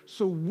other.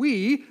 So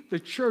we, the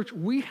church,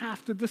 we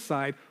have to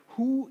decide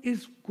who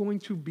is going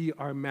to be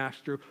our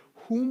master.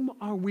 Whom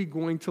are we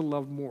going to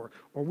love more?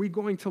 Are we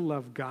going to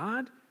love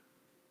God?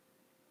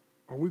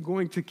 Are we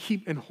going to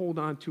keep and hold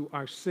on to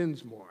our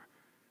sins more?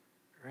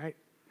 Right?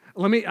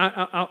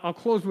 I'll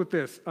close with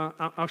this.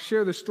 I'll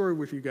share this story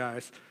with you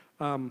guys.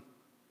 And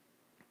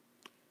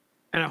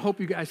I hope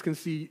you guys can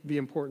see the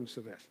importance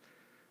of this.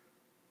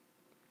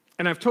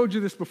 And I've told you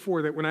this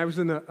before, that when I was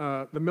in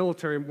the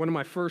military, one of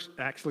my first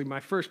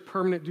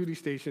permanent duty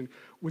station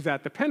was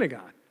at the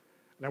Pentagon.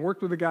 And I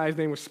worked with a guy, his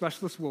name was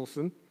Specialist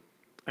Wilson.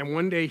 And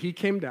one day he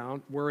came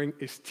down wearing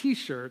his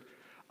T-shirt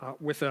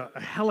with a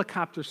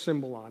helicopter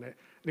symbol on it.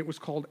 And it was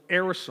called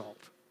Air Assault,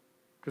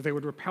 because they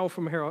would rappel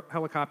from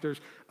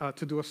helicopters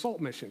to do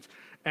assault missions.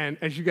 And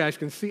as you guys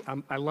can see,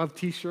 I love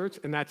T-shirts,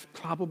 and that's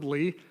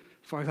probably, as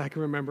far as I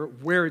can remember,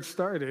 where it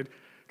started,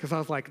 because I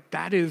was like,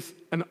 that is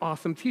an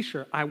awesome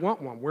T-shirt. I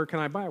want one. Where can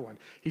I buy one?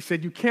 He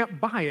said, you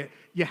can't buy it.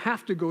 You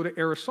have to go to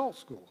Air Assault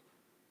School.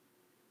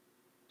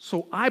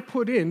 So I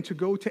put in to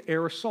go to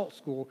Air Assault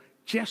School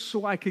just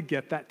so I could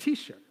get that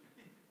T-shirt.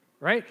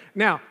 right?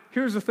 Now,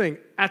 here's the thing.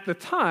 At the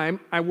time,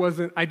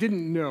 I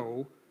didn't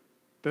know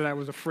that I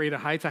was afraid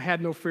of heights. I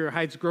had no fear of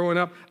heights growing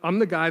up. I'm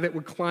the guy that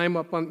would climb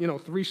up on,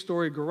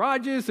 3-story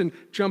garages and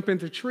jump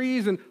into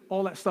trees and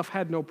all that stuff,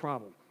 had no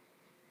problem.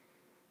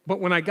 But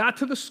when I got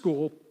to the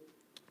school,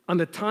 on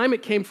the time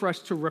it came for us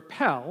to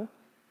rappel,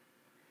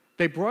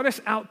 they brought us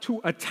out to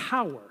a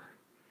tower.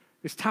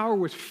 This tower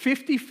was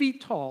 50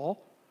 feet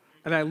tall,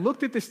 and I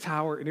looked at this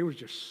tower, and it was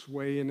just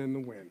swaying in the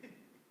wind.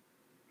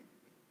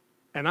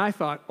 And I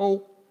thought,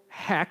 oh,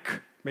 heck,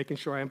 making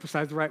sure I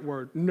emphasize the right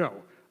word, no,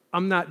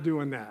 I'm not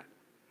doing that.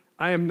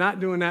 I am not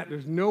doing that.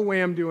 There's no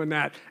way I'm doing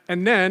that.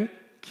 And then,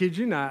 kid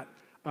you not,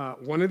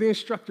 one of the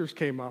instructors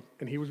came up,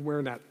 and he was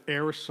wearing that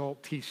Air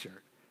Assault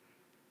t-shirt.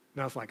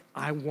 And I was like,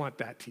 I want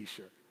that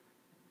t-shirt.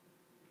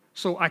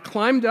 So I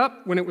climbed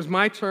up when it was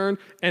my turn,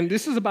 and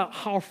this is about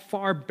how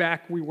far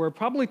back we were,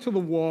 probably to the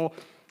wall,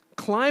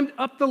 climbed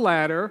up the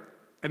ladder,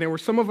 and there were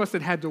some of us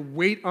that had to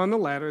wait on the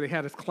ladder. They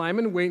had us climb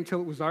and wait until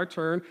it was our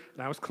turn,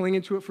 and I was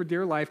clinging to it for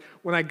dear life.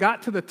 When I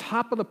got to the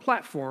top of the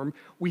platform,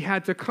 we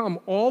had to come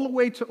all the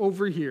way to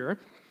over here,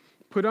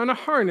 put on a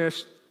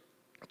harness,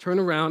 turn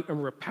around,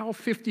 and rappel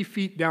 50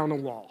 feet down a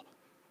wall.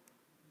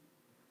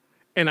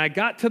 And I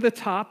got to the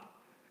top,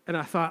 and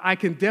I thought, I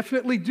can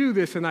definitely do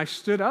this, and I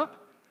stood up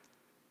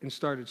and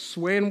started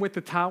swaying with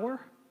the tower,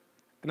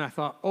 and I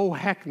thought, oh,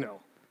 heck no.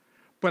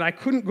 But I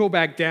couldn't go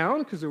back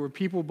down because there were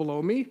people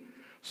below me.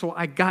 So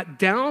I got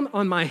down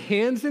on my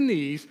hands and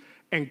knees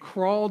and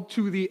crawled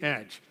to the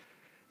edge.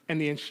 And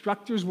the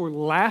instructors were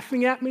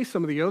laughing at me.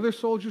 Some of the other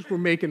soldiers were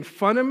making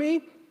fun of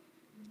me.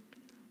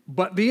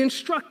 But the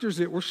instructors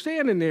that were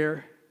standing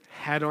there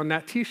had on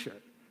that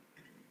t-shirt.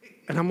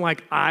 And I'm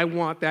like, I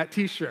want that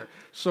t-shirt.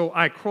 So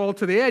I crawled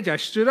to the edge. I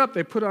stood up.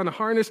 They put on a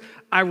harness.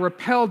 I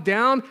rappelled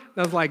down. And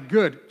I was like,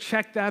 good,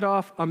 check that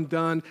off. I'm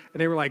done.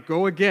 And they were like,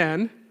 go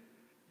again.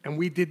 And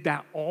we did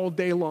that all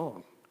day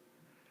long.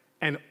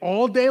 And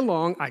all day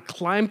long, I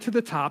climbed to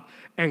the top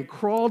and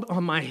crawled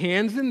on my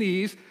hands and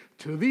knees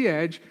to the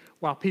edge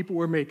while people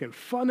were making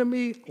fun of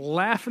me,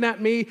 laughing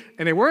at me.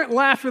 And they weren't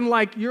laughing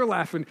like you're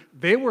laughing.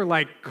 They were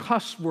like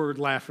cuss word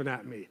laughing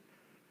at me.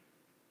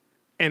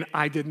 And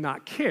I did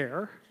not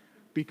care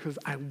because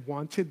I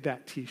wanted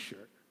that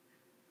t-shirt.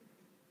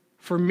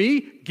 For me,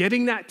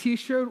 getting that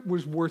t-shirt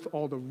was worth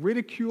all the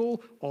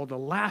ridicule, all the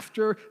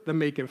laughter, the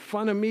making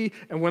fun of me.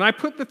 And when I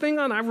put the thing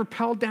on, I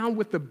rappelled down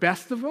with the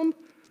best of them.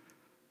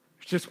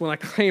 Just when I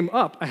came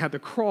up, I had to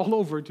crawl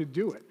over to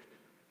do it.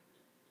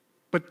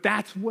 But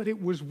that's what it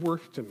was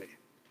worth to me.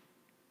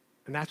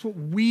 And that's what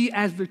we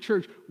as the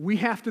church, we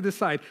have to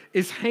decide.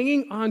 Is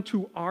hanging on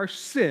to our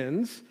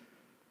sins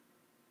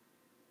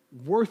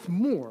worth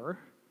more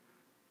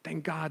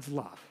than God's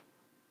love?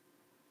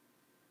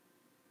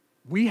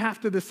 We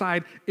have to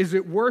decide, is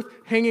it worth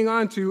hanging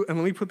on to, and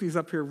let me put these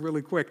up here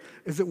really quick,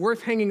 is it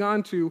worth hanging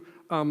on to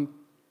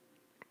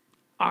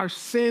our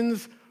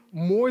sins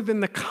more than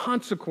the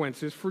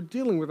consequences for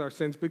dealing with our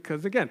sins?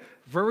 Because again,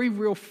 very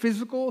real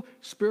physical,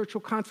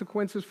 spiritual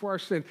consequences for our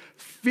sin.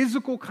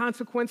 Physical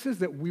consequences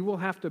that we will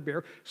have to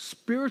bear.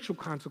 Spiritual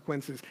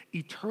consequences,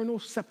 eternal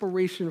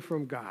separation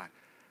from God,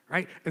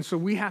 right? And so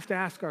we have to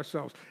ask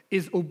ourselves,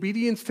 is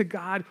obedience to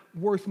God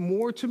worth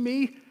more to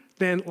me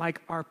than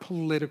like our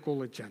political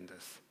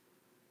agendas?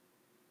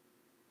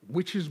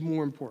 Which is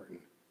more important?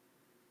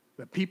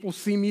 That people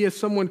see me as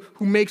someone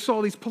who makes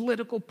all these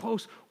political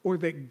posts, or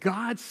that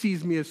God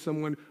sees me as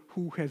someone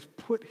who has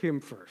put him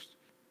first,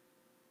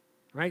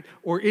 right?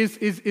 Or is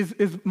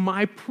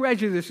my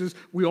prejudices,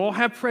 we all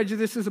have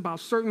prejudices about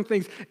certain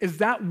things, is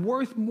that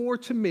worth more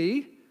to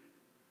me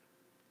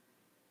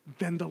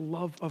than the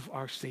love of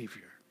our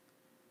Savior?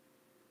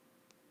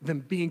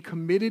 Than being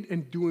committed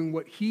and doing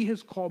what he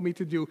has called me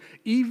to do,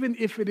 even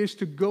if it is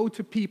to go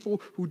to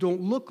people who don't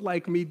look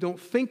like me, don't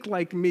think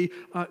like me,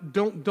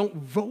 don't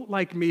vote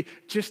like me,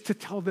 just to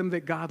tell them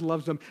that God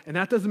loves them. And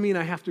that doesn't mean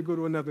I have to go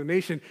to another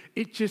nation.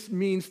 It just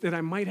means that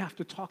I might have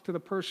to talk to the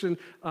person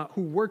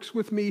who works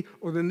with me,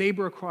 or the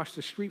neighbor across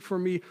the street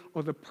from me,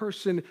 or the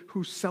person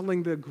who's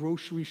selling the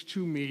groceries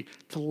to me,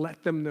 to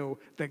let them know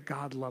that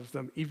God loves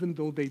them, even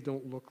though they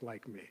don't look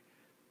like me.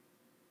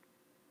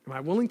 Am I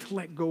willing to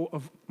let go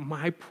of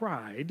my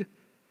pride?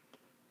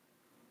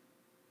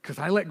 Because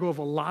I let go of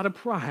a lot of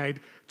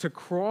pride to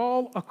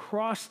crawl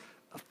across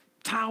a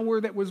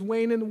tower that was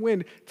weighing in the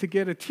wind to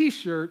get a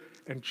t-shirt.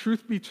 And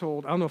truth be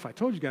told, I don't know if I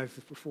told you guys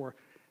this before,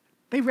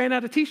 they ran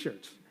out of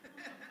t-shirts.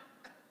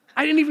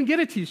 I didn't even get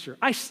a t-shirt.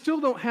 I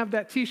still don't have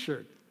that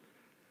t-shirt.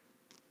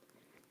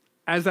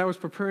 As I was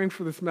preparing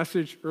for this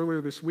message earlier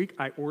this week,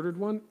 I ordered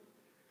one.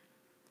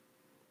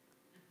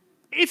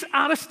 It's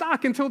out of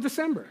stock until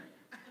December.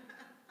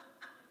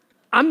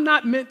 I'm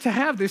not meant to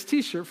have this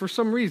t-shirt for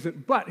some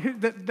reason, but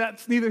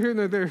that's neither here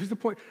nor there. Here's the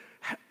point.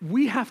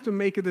 We have to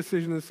make a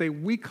decision and say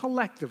we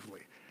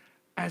collectively,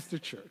 as the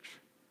church,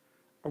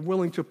 are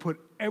willing to put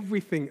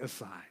everything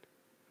aside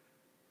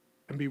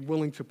and be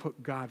willing to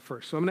put God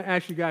first. So I'm going to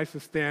ask you guys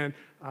to stand.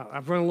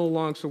 I've run a little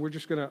long, so we're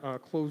just going to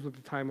close with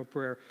the time of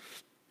prayer.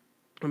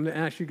 I'm going to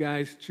ask you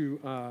guys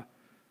to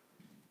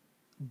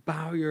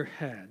bow your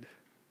head.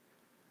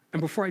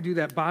 And before I do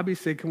that, Bobby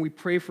said, can we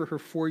pray for her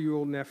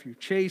 4-year-old nephew,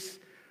 Chase,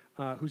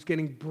 who's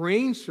getting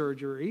brain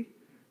surgery?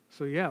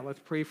 So yeah, let's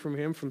pray for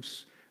him from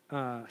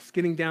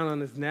skinning down on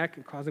his neck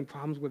and causing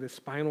problems with his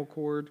spinal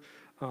cord.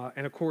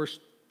 And of course,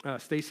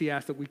 Stacy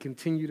asked that we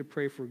continue to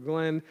pray for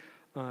Glenn,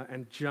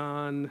 and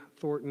John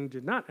Thornton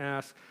did not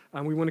ask.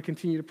 We want to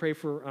continue to pray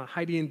for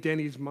Heidi and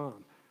Denny's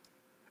mom.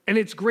 And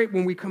it's great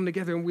when we come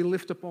together and we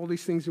lift up all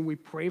these things and we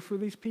pray for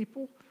these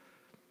people.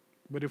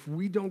 But if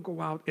we don't go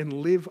out and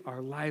live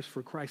our lives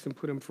for Christ and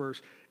put him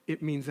first,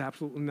 it means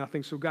absolutely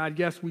nothing. So God,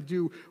 yes, we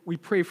do. We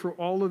pray for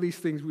all of these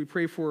things. We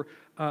pray for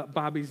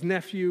Bobby's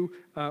nephew.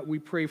 We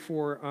pray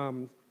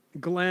for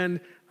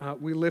Glenn.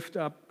 We lift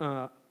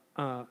up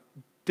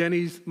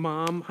Denny's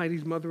mom,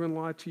 Heidi's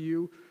mother-in-law, to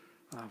you.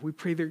 We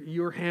pray that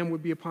your hand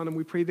would be upon them.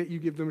 We pray that you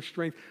give them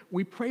strength.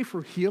 We pray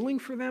for healing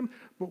for them,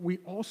 but we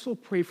also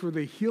pray for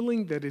the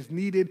healing that is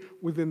needed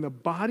within the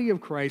body of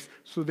Christ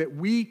so that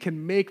we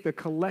can make the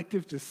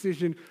collective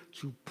decision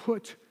to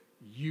put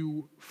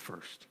you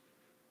first.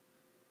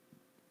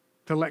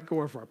 To let go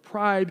of our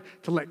pride,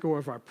 to let go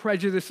of our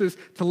prejudices,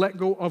 to let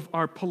go of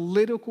our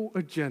political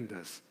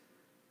agendas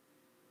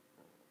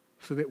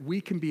so that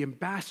we can be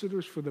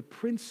ambassadors for the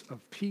Prince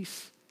of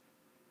Peace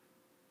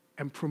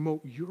and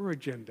promote your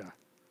agenda,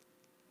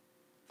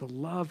 the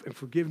love and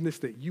forgiveness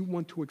that you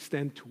want to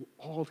extend to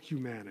all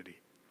humanity.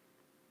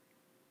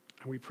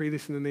 And we pray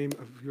this in the name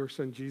of your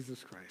Son,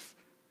 Jesus Christ.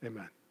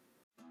 Amen.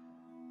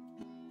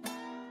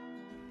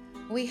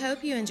 We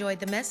hope you enjoyed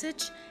the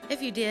message.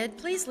 If you did,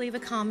 please leave a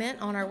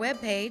comment on our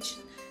webpage,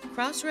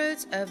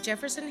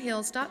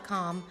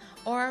 crossroadsofjeffersonhills.com,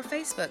 or our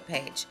Facebook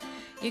page.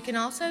 You can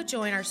also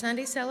join our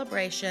Sunday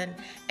celebration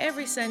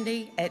every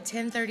Sunday at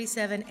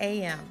 10:37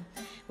 a.m.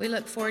 We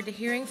look forward to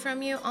hearing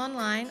from you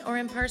online or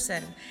in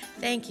person.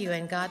 Thank you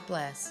and God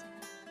bless.